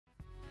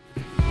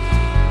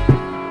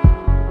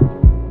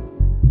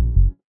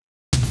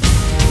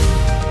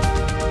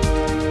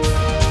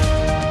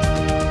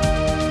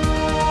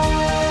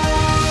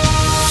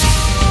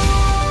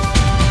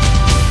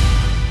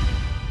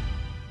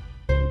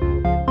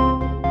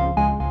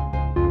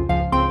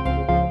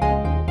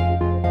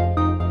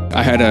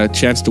I had a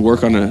chance to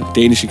work on a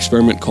Danish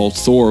experiment called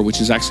Thor, which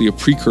is actually a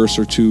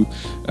precursor to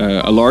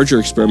a larger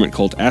experiment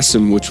called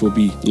ASIM, which will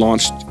be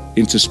launched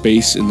into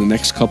space in the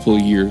next couple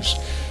of years.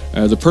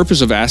 The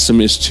purpose of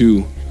ASIM is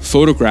to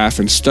photograph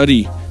and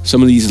study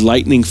some of these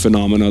lightning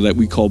phenomena that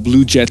we call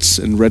blue jets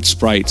and red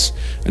sprites.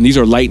 And these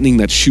are lightning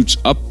that shoots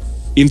up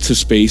into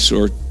space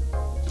or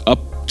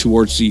up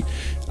towards the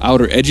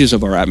outer edges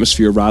of our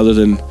atmosphere rather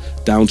than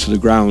down to the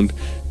ground.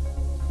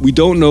 We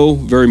don't know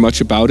very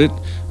much about it.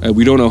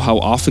 We don't know how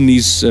often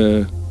these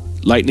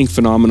lightning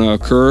phenomena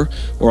occur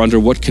or under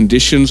what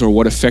conditions or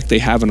what effect they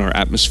have on our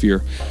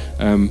atmosphere.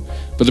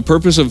 But the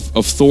purpose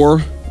of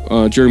Thor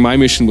during my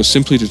mission was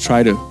simply to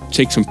try to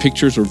take some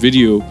pictures or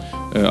video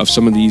of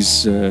some of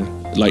these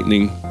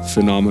lightning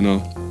phenomena.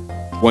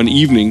 One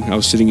evening I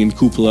was sitting in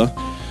Cupola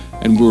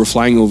and we were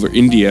flying over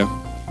India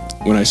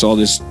when I saw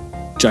this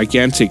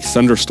gigantic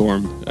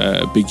thunderstorm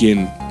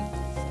begin.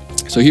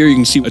 So here you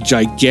can see a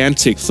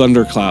gigantic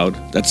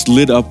thundercloud that's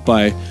lit up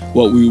by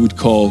what we would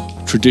call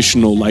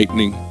traditional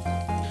lightning.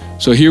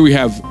 So here we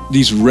have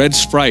these red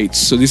sprites.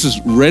 So this is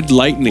red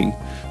lightning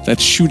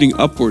that's shooting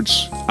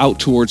upwards out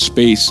towards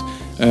space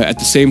at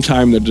the same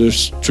time that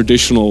there's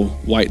traditional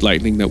white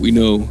lightning that we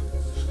know.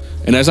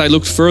 And as I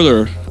looked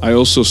further, I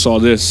also saw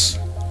this.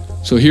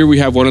 So here we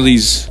have one of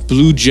these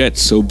blue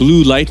jets, so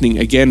blue lightning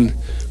again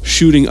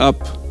shooting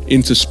up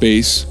into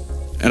space.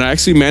 And I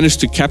actually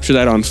managed to capture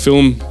that on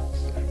film.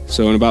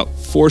 So in about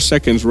 4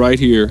 seconds right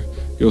here,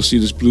 you'll see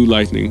this blue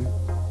lightning.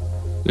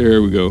 There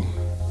we go.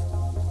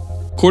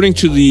 According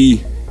to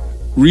the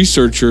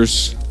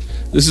researchers,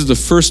 this is the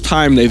first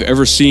time they've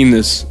ever seen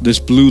this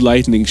blue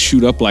lightning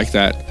shoot up like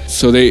that.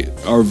 So they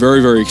are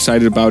very, very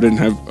excited about it and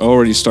have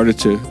already started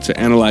to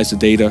analyze the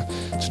data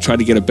to try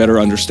to get a better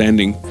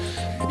understanding.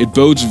 It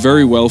bodes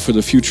very well for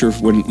the future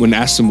when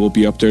ASIM will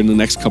be up there in the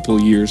next couple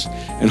of years.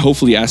 And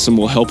hopefully ASIM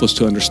will help us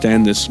to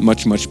understand this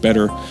much, much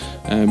better.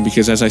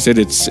 Because as I said,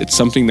 it's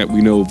something that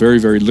we know very,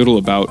 very little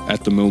about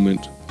at the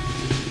moment.